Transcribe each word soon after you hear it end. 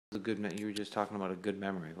You were just talking about a good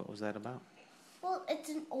memory. What was that about? Well, it's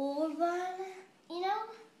an old one. You know,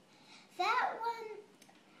 that one,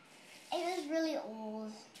 it was really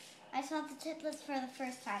old. I saw the triplets for the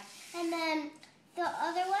first time. And then the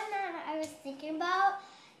other one that I was thinking about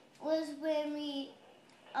was when we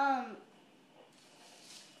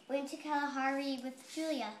went to Kalahari with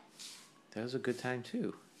Julia. That was a good time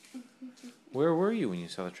too. Where were you when you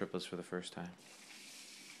saw the triplets for the first time?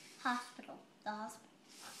 Hospital. The hospital.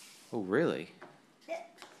 Oh, really? Yeah.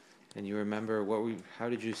 And you remember how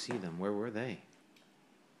did you see them? Where were they?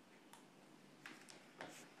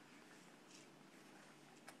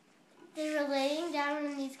 They were laying down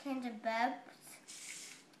in these kinds of beds.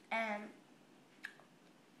 And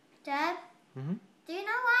Dad, do you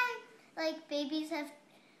know why, like, babies have,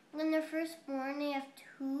 when they're first born, they have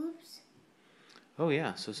tubes? Oh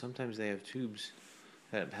yeah, so sometimes they have tubes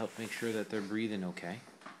that help make sure that they're breathing okay,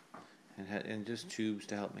 and just tubes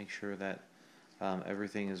to help make sure that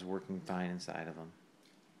everything is working fine inside of them.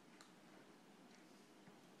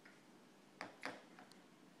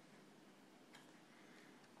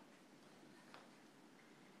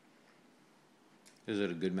 Is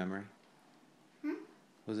it a good memory?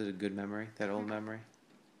 Was it a good memory, that old memory?